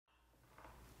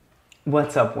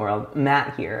What's up, world?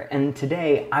 Matt here, and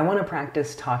today I want to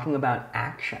practice talking about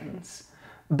actions.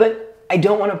 But I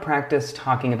don't want to practice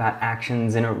talking about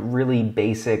actions in a really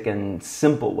basic and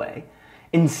simple way.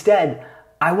 Instead,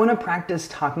 I want to practice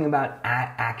talking about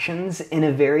actions in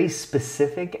a very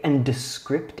specific and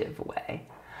descriptive way.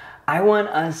 I want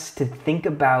us to think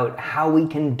about how we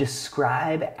can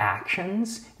describe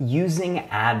actions using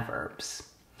adverbs.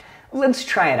 Let's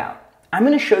try it out. I'm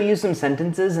going to show you some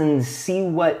sentences and see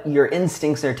what your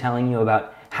instincts are telling you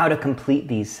about how to complete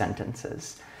these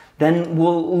sentences. Then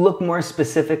we'll look more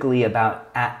specifically about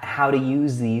how to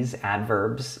use these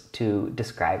adverbs to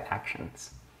describe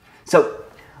actions. So,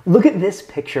 look at this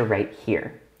picture right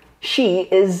here. She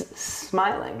is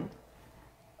smiling.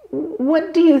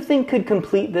 What do you think could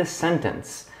complete this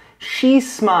sentence? She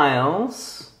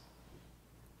smiles.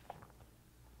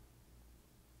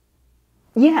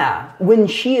 Yeah, when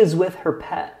she is with her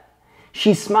pet.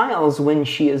 She smiles when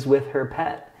she is with her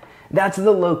pet. That's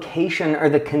the location or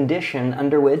the condition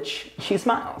under which she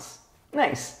smiles.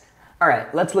 Nice. All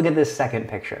right, let's look at this second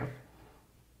picture.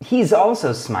 He's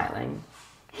also smiling.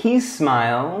 He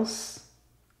smiles.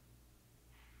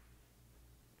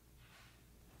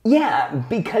 Yeah,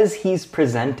 because he's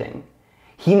presenting.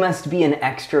 He must be an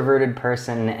extroverted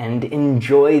person and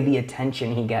enjoy the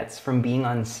attention he gets from being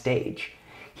on stage.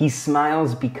 He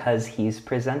smiles because he's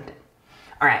presenting.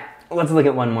 All right, let's look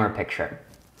at one more picture.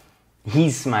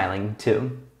 He's smiling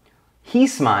too. He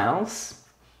smiles.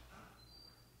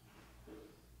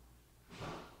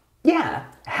 Yeah,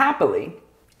 happily.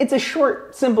 It's a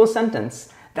short, simple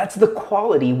sentence. That's the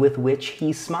quality with which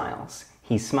he smiles.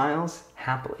 He smiles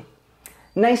happily.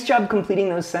 Nice job completing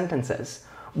those sentences.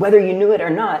 Whether you knew it or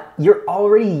not, you're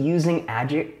already using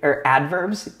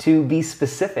adverbs to be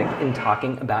specific in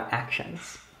talking about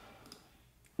actions.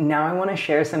 Now I want to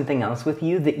share something else with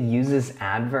you that uses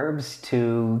adverbs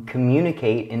to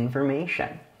communicate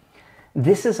information.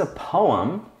 This is a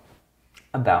poem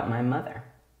about my mother.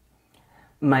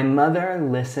 My mother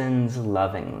listens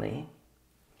lovingly.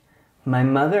 My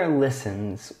mother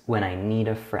listens when I need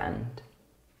a friend.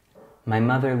 My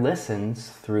mother listens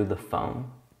through the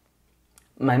phone.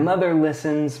 My mother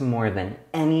listens more than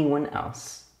anyone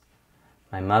else.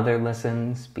 My mother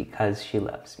listens because she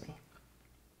loves me.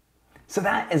 So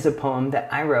that is a poem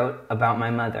that I wrote about my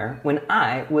mother when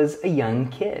I was a young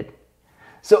kid.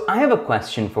 So I have a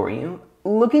question for you.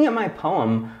 Looking at my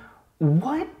poem,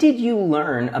 what did you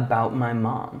learn about my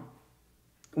mom?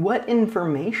 What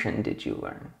information did you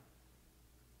learn?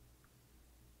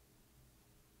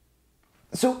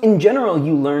 So in general,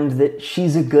 you learned that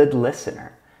she's a good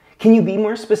listener. Can you be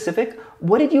more specific?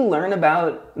 What did you learn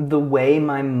about the way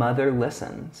my mother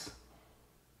listens?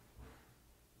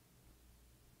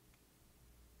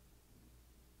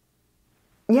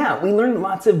 Yeah, we learned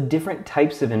lots of different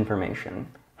types of information.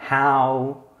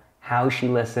 How she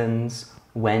listens,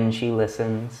 when she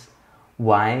listens,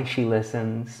 why she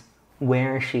listens,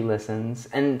 where she listens,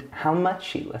 and how much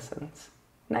she listens.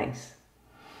 Nice.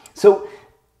 So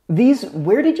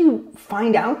where did you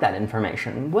find out that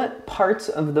information? What parts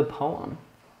of the poem?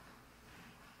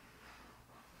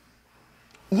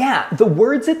 Yeah, the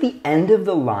words at the end of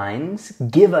the lines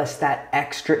give us that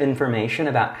extra information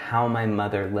about how my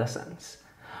mother listens.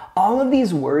 All of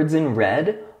these words in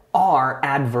red are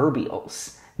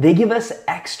adverbials. They give us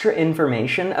extra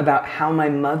information about how my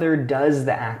mother does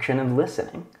the action of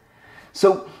listening.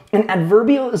 So an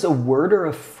adverbial is a word or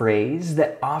a phrase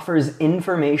that offers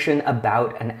information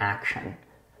about an action.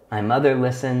 My mother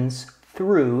listens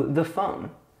through the phone.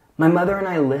 My mother and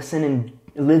I listen and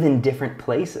live in different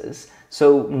places.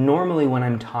 So normally when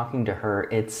I'm talking to her,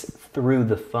 it's through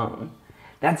the phone.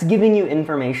 That's giving you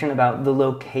information about the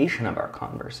location of our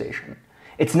conversation.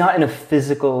 It's not in a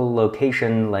physical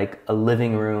location like a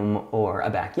living room or a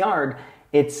backyard.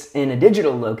 It's in a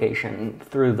digital location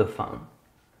through the phone.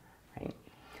 Right?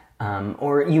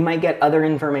 Or you might get other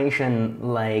information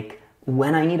like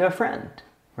when I need a friend,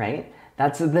 right?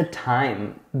 That's the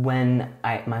time when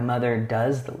my mother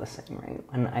does the listening, right?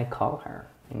 When I call her,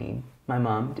 I need my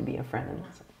mom to be a friend and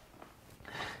listen.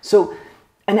 So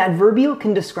an adverbial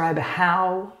can describe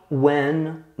how,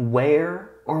 when,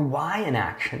 where, or why an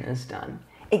action is done.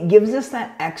 It gives us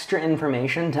that extra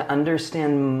information to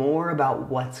understand more about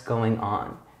what's going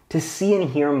on, to see and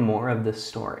hear more of the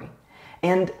story.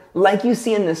 And like you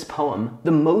see in this poem,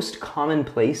 the most common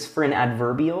place for an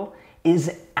adverbial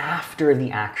is after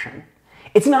the action.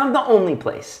 It's not the only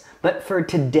place, but for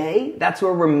today, that's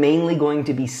where we're mainly going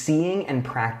to be seeing and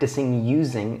practicing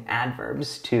using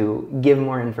adverbs to give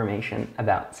more information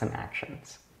about some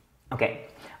actions. Okay,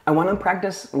 I want to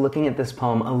practice looking at this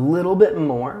poem a little bit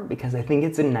more because I think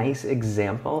it's a nice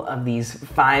example of these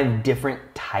 5 different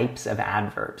types of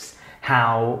adverbs: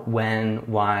 how, when,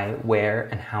 why, where,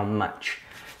 and how much.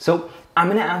 So I'm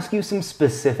going to ask you some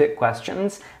specific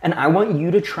questions, and I want you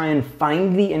to try and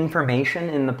find the information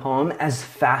in the poem as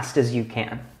fast as you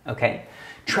can, okay?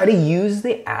 Try to use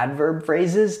the adverb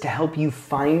phrases to help you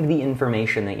find the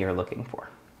information that you're looking for.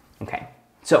 Okay,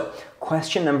 so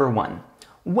question number 1.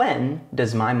 When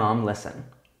does my mom listen?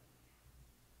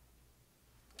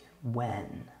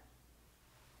 When?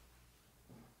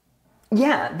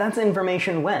 Yeah, that's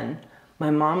information when.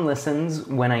 My mom listens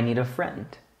when I need a friend.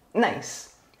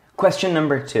 Nice. Question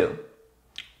number 2.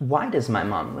 Why does my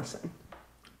mom listen?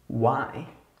 Why?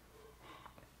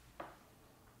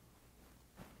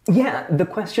 Yeah, the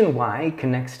question why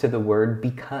connects to the word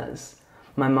because.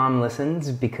 My mom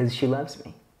listens because she loves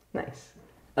me. Nice.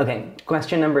 Okay,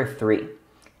 question number 3.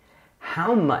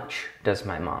 How much does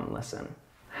my mom listen?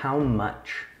 How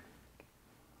much?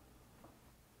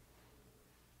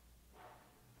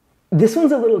 This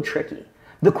one's a little tricky.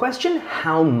 The question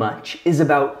how much is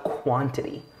about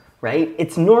quantity, right?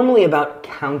 It's normally about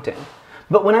counting.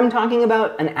 But when I'm talking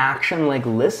about an action like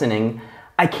listening,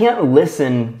 I can't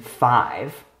listen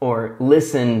 5 or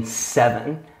listen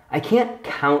 7. I can't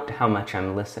count how much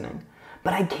I'm listening.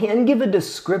 But I can give a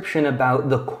description about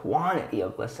the quantity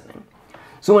of listening.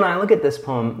 So when I look at this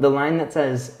poem, the line that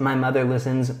says, my mother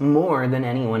listens more than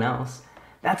anyone else,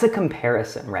 that's a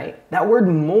comparison, right? That word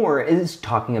more is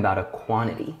talking about a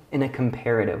quantity in a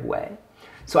comparative way.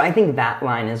 So I think that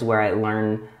line is where I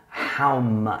learn how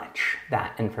much,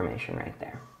 that information right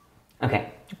there.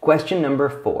 Okay, question number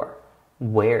 4.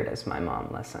 Where does my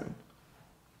mom listen?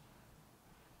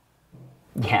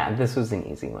 Yeah, this was an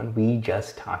easy one. We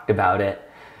just talked about it.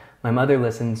 My mother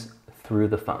listens through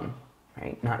the phone,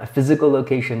 right? Not a physical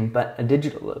location, but a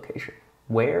digital location.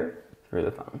 Where? Through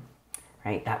the phone,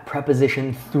 right? That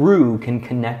preposition through can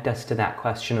connect us to that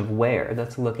question of where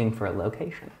that's looking for a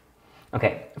location.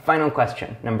 Okay, final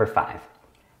question, number 5.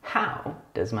 How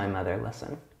does my mother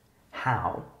listen?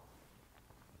 How?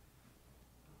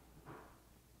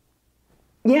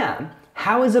 Yeah,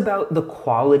 how is about the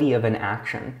quality of an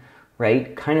action,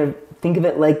 right? Kind of think of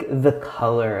it like the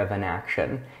color of an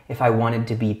action. If I wanted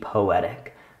to be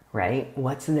poetic, right?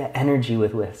 What's the energy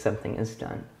with which something is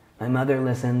done? My mother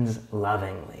listens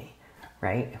lovingly,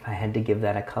 right? If I had to give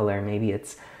that a color, maybe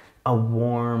it's a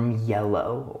warm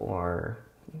yellow or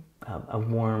a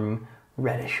warm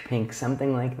reddish pink,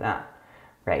 something like that,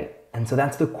 right? And so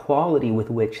that's the quality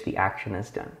with which the action is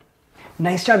done.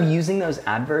 Nice job using those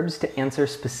adverbs to answer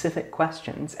specific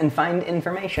questions and find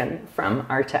information from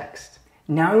our text.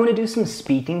 Now I want to do some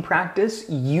speaking practice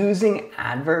using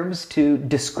adverbs to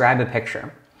describe a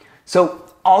picture.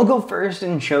 So I'll go first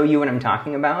and show you what I'm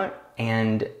talking about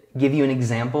and give you an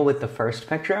example with the first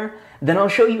picture. Then I'll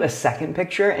show you a second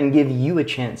picture and give you a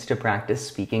chance to practice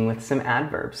speaking with some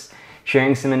adverbs,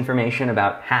 sharing some information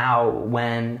about how,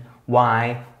 when,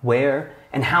 why, where,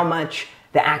 and how much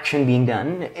the action being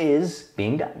done is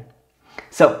being done.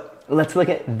 So let's look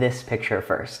at this picture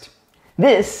first.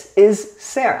 This is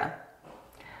Sarah.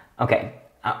 Okay,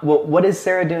 well, what is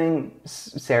Sarah doing?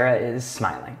 Sarah is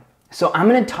smiling. So I'm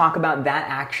going to talk about that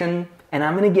action, and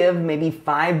I'm going to give maybe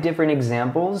 5 different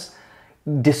examples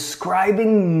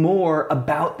describing more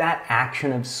about that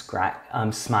action of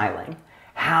smiling.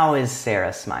 How is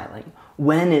Sarah smiling?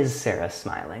 When is Sarah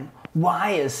smiling?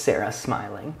 Why is Sarah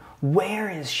smiling? Where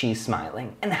is she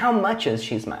smiling? And how much is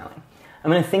she smiling?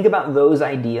 I'm going to think about those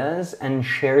ideas and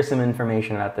share some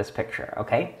information about this picture,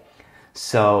 okay?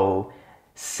 So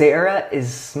Sarah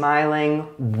is smiling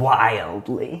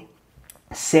wildly.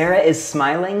 Sarah is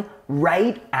smiling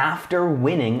right after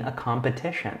winning a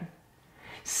competition.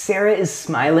 Sarah is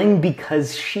smiling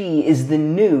because she is the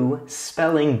new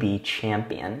spelling bee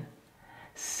champion.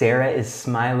 Sarah is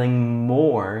smiling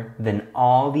more than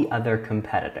all the other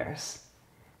competitors.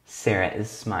 Sarah is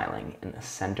smiling in the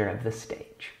center of the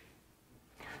stage.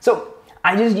 So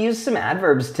I just used some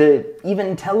adverbs to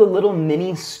even tell a little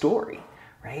mini story,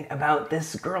 right? About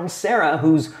this girl, Sarah,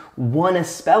 who's won a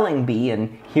spelling bee,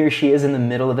 and here she is in the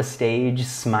middle of a stage,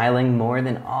 smiling more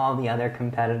than all the other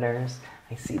competitors.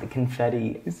 I see the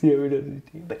confetti,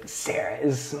 but Sarah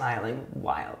is smiling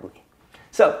wildly.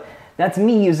 So that's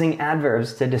me using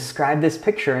adverbs to describe this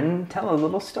picture and tell a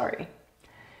little story.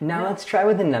 Now let's try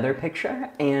with another picture,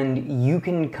 and you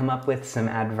can come up with some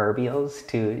adverbials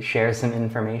to share some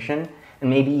information and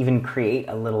maybe even create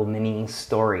a little mini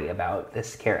story about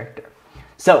this character.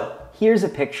 So here's a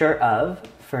picture of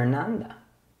Fernanda.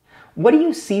 What do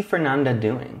you see Fernanda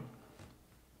doing?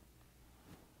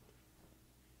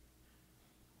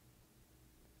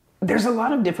 there's a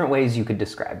lot of different ways you could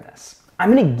describe this.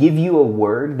 I'm going to give you a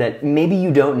word that maybe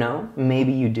you don't know,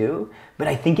 maybe you do, but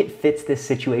I think it fits this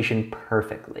situation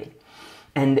perfectly.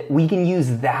 And we can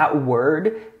use that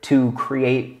word to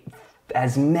create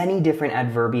as many different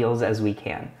adverbials as we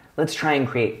can. Let's try and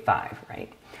create 5,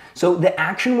 right? So the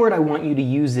action word I want you to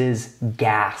use is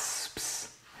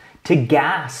gasps. To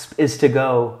gasp is to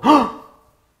go, oh!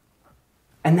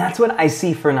 And that's what I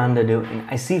see Fernanda doing.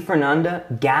 I see Fernanda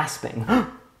gasping,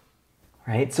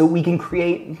 right? So we can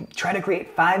try to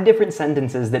create 5 different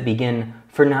sentences that begin,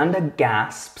 Fernanda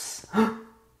gasps,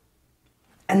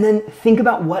 and then think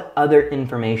about what other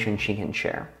information she can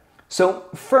share. So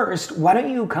first, why don't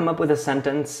you come up with a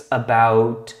sentence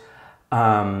about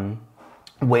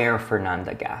where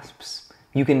Fernanda gasps.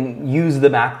 You can use the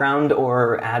background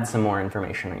or add some more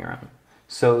information on your own.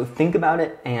 So think about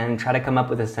it and try to come up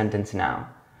with a sentence now.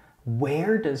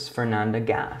 Where does Fernanda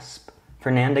gasp?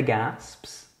 Fernanda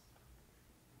gasps.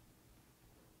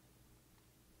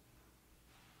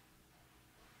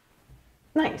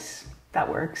 Nice, that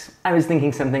works. I was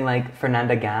thinking something like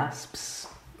Fernanda gasps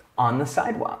on the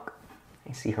sidewalk.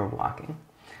 I see her walking.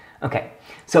 Okay,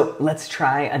 so let's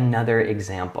try another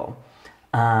example.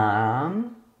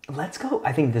 Let's go,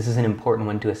 I think this is an important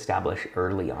one to establish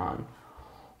early on.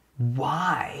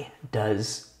 Why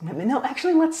does, no,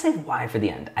 actually let's save why for the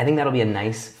end. I think that'll be a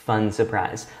nice, fun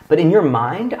surprise. But in your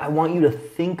mind, I want you to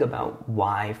think about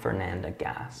why Fernanda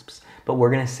gasps. But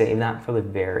we're gonna save that for the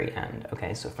very end.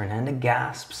 Okay, so Fernanda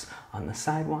gasps on the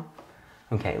sidewalk.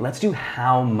 Okay, let's do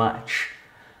how much.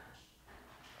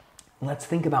 Let's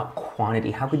think about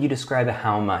quantity. How could you describe a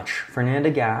how much? Fernanda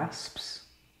gasps.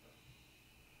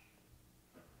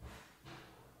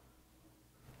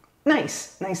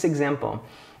 Nice example.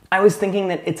 I was thinking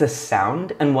that it's a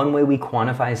sound, and one way we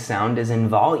quantify sound is in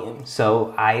volume.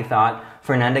 So I thought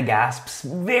Fernanda gasps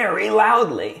very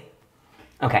loudly.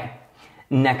 Okay,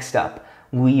 next up,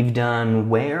 we've done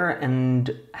where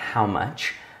and how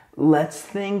much. Let's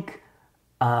think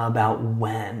about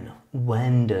when.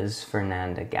 When does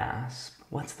Fernanda gasp?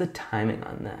 What's the timing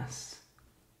on this?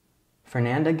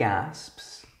 Fernanda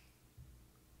gasps.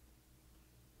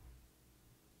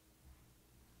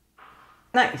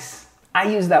 Nice. I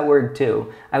use that word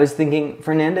too. I was thinking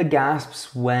Fernanda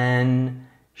gasps when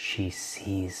she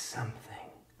sees something.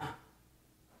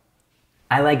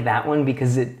 I like that one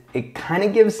because it kind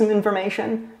of gives some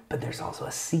information, but there's also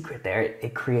a secret there.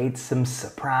 It creates some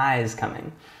surprise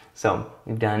coming. So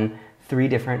we've done 3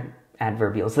 different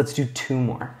adverbials. Let's do 2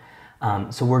 more.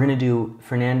 So we're going to do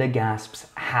Fernanda gasps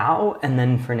how, and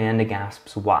then Fernanda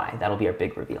gasps why. That'll be our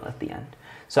big reveal at the end.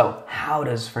 So how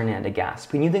does Fernanda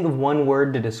gasp? Can you think of one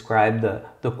word to describe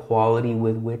the quality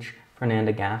with which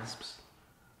Fernanda gasps?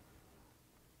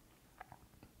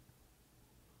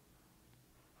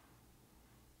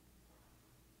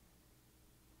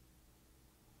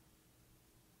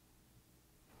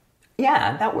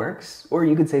 Yeah, that works. Or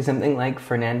you could say something like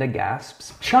Fernanda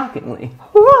gasps shockingly.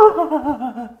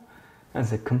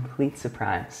 That's a complete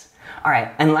surprise. All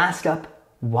right, and last up,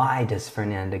 why does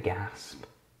Fernanda gasp?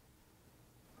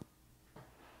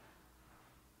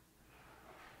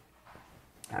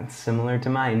 That's similar to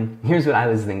mine. Here's what I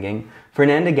was thinking.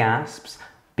 Fernanda gasps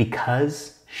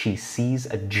because she sees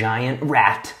a giant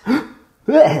rat.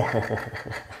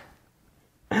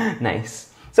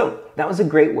 Nice. So that was a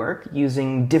great work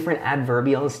using different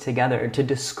adverbials together to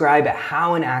describe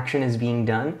how an action is being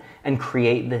done and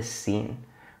create this scene,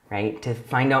 right? To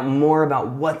find out more about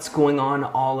what's going on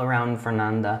all around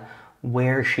Fernanda,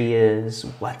 where she is,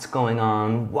 what's going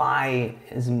on,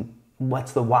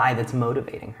 what's the why that's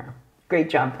motivating her. Great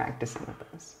job practicing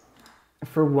with this.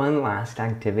 For one last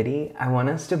activity, I want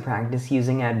us to practice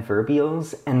using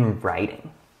adverbials and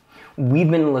writing. We've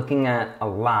been looking at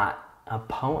a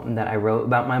poem that I wrote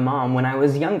about my mom when I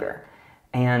was younger,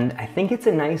 and I think it's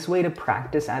a nice way to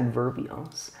practice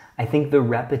adverbials. I think the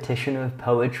repetition of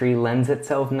poetry lends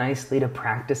itself nicely to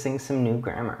practicing some new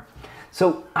grammar.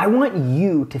 So I want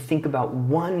you to think about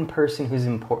one person who's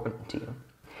important to you.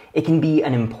 It can be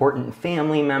an important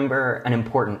family member, an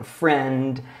important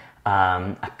friend,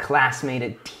 a classmate,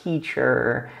 a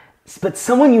teacher, but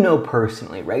someone you know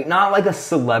personally, right? Not like a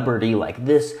celebrity, like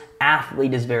this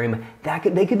athlete is very much,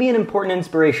 they could be an important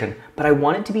inspiration, but I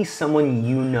want it to be someone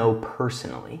you know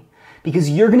personally, because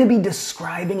you're going to be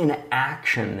describing an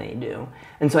action they do.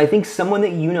 And so I think someone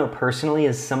that you know personally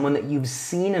is someone that you've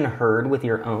seen and heard with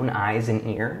your own eyes and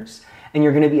ears, and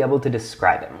you're going to be able to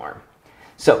describe it more.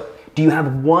 So, do you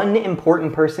have one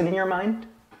important person in your mind?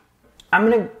 I'm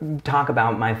going to talk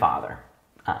about my father.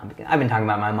 Because I've been talking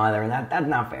about my mother, and that's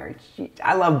not fair.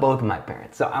 I love both of my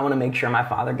parents, so I want to make sure my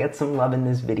father gets some love in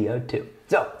this video too.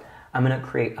 So, I'm going to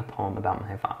create a poem about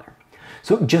my father.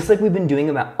 So just like we've been doing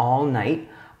about all night,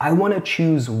 I want to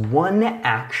choose one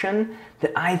action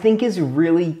that I think is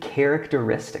really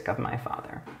characteristic of my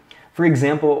father. For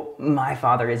example, my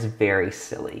father is very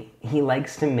silly. He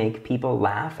likes to make people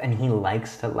laugh, and he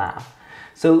likes to laugh.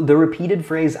 So the repeated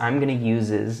phrase I'm going to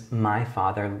use is, my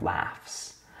father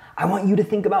laughs. I want you to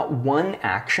think about one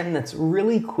action that's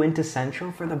really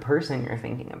quintessential for the person you're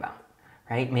thinking about,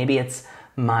 right? Maybe it's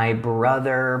my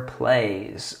brother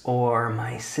plays, or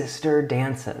my sister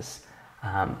dances,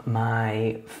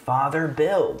 my father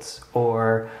builds,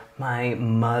 or my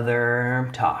mother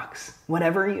talks,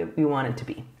 whatever you want it to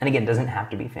be. And again, it doesn't have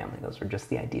to be family. Those were just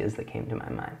the ideas that came to my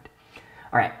mind.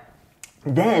 All right.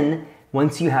 Then,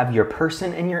 once you have your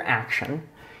person and your action,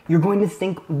 you're going to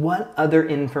think, what other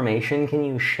information can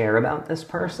you share about this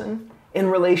person in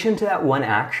relation to that one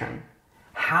action?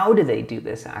 How do they do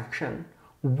this action?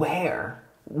 Where?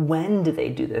 When do they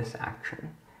do this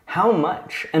action? How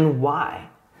much and why?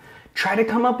 Try to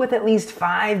come up with at least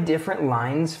 5 different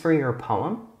lines for your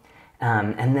poem,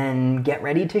 and then get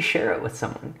ready to share it with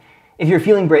someone. If you're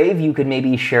feeling brave, you could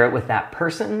maybe share it with that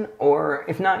person, or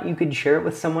if not, you could share it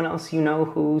with someone else you know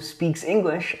who speaks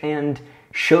English and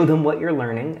show them what you're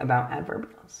learning about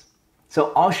adverbials.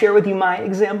 So I'll share with you my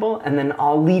example, and then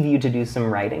I'll leave you to do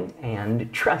some writing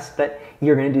and trust that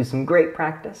you're going to do some great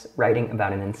practice writing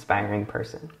about an inspiring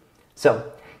person.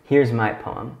 So here's my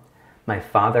poem. My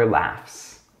father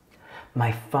laughs.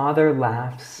 My father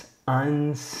laughs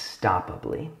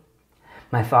unstoppably.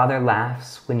 My father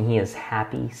laughs when he is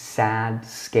happy, sad,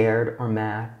 scared, or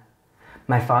mad.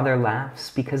 My father laughs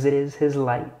because it is his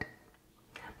light.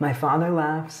 My father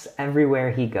laughs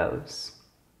everywhere he goes.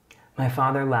 My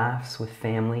father laughs with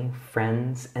family,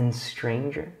 friends, and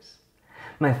strangers.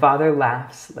 My father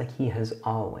laughs like he has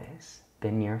always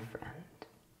been your friend.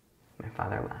 My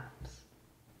father laughs.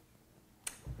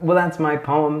 Well, that's my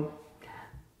poem.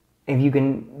 If you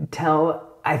can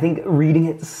tell, I think reading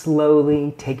it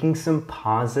slowly, taking some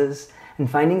pauses, and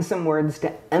finding some words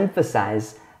to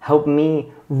emphasize helped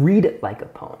me read it like a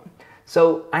poem.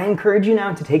 So I encourage you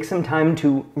now to take some time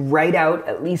to write out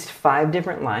at least 5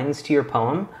 different lines to your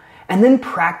poem, and then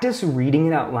practice reading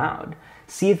it out loud.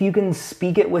 See if you can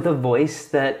speak it with a voice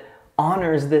that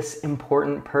honors this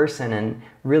important person and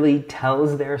really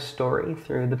tells their story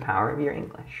through the power of your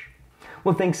English.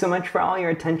 Well, thanks so much for all your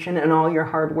attention and all your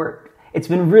hard work. It's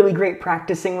been really great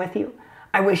practicing with you.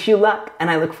 I wish you luck, and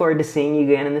I look forward to seeing you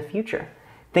again in the future.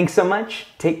 Thanks so much.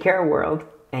 Take care, world,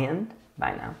 and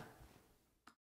bye now.